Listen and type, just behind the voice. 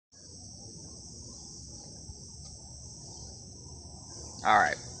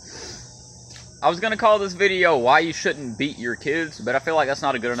Alright. I was gonna call this video Why You Shouldn't Beat Your Kids, but I feel like that's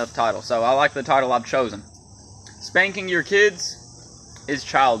not a good enough title, so I like the title I've chosen. Spanking your kids is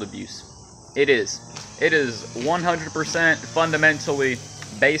child abuse. It is. It is 100% fundamentally,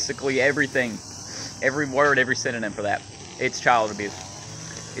 basically everything. Every word, every synonym for that. It's child abuse.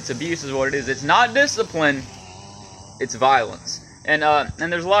 It's abuse is what it is. It's not discipline, it's violence. And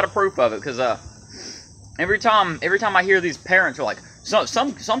there's a lot of proof of it, because every time I hear these parents are like,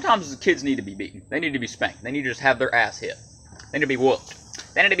 sometimes the kids need to be beaten. They need to be spanked. They need to just have their ass hit. They need to be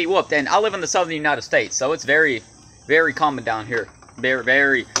whooped. They need to be whooped. And I live in the southern United States, so it's very, very common down here. Very,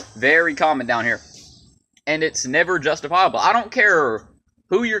 very, very common down here. And it's never justifiable. I don't care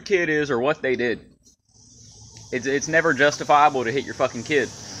who your kid is or what they did. It's never justifiable to hit your fucking kid.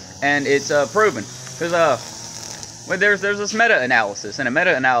 And it's proven. Because there's this meta-analysis. And a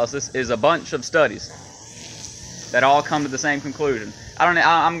meta-analysis is a bunch of studies that all come to the same conclusion. I'm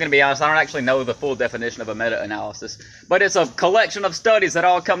going to be honest, I don't actually know the full definition of a meta-analysis. But it's a collection of studies that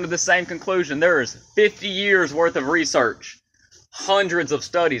all come to the same conclusion. There's 50 years worth of research. Hundreds of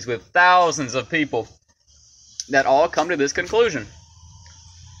studies with thousands of people that all come to this conclusion.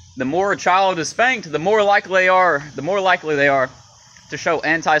 The more a child is spanked, the more likely they are to show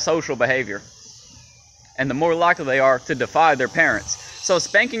antisocial behavior. And the more likely they are to defy their parents. So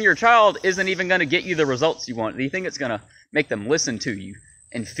spanking your child isn't even going to get you the results you want. Do you think it's going to make them listen to you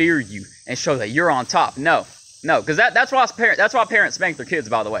and fear you and show that you're on top? No, because that's why parents spank their kids.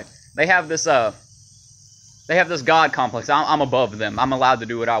 By the way, they have this God complex. I'm above them. I'm allowed to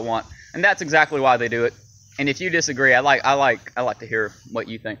do what I want, and that's exactly why they do it. And if you disagree, I like to hear what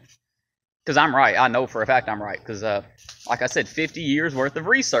you think, because I'm right. I know for a fact I'm right, because like I said, 50 years worth of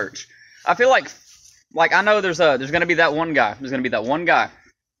research. I feel like I know there's gonna be that one guy. There's gonna be that one guy.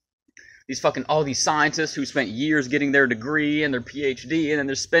 All these scientists who spent years getting their degree and their PhD, and then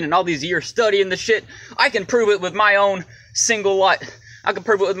they're spending all these years studying the shit. I can prove it with my own I can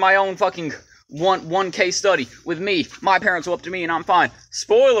prove it with my own fucking one case study with me. My parents whooped me and I'm fine.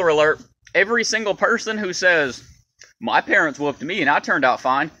 Spoiler alert, every single person who says, my parents whooped me and I turned out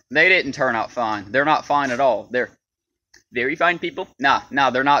fine, they didn't turn out fine. They're not fine at all. They're very fine people? Nah,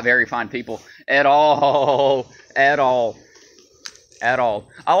 they're not very fine people. At all. At all. At all.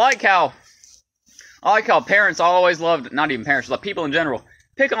 I like how parents always loved, not even parents, like people in general,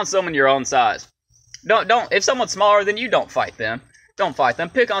 pick on someone your own size. Don't, if someone's smaller than you, don't fight them. Don't fight them.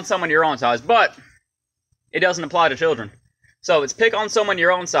 Pick on someone your own size, but it doesn't apply to children. So it's pick on someone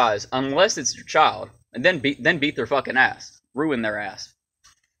your own size, unless it's your child, and then beat their fucking ass. Ruin their ass.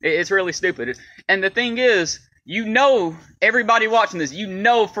 It's really stupid. And the thing is, you know, everybody watching this, you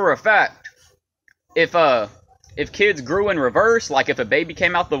know for a fact, if kids grew in reverse, like if a baby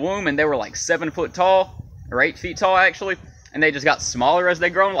came out the womb and they were like 7 foot tall, or 8 feet tall actually, and they just got smaller as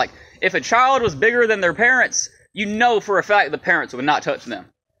they grown, like if a child was bigger than their parents, you know for a fact the parents would not touch them.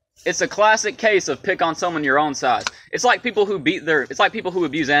 It's a classic case of pick on someone your own size. It's like people who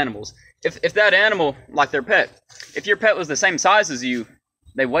abuse animals. If that animal, like their pet, if your pet was the same size as you,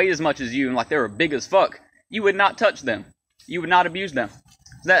 they weighed as much as you, and like they were big as fuck, you would not touch them. You would not abuse them.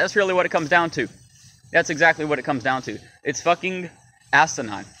 That's really what it comes down to. That's exactly what it comes down to. It's fucking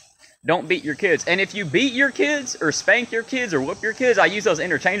asinine. Don't beat your kids. And if you beat your kids, or spank your kids, or whoop your kids, I use those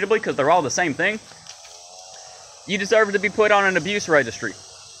interchangeably because they're all the same thing, you deserve to be put on an abuse registry.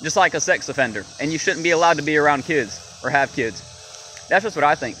 Just like a sex offender. And you shouldn't be allowed to be around kids, or have kids. That's just what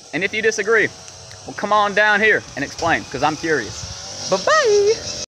I think. And if you disagree, well, come on down here and explain, because I'm curious. Bye-bye!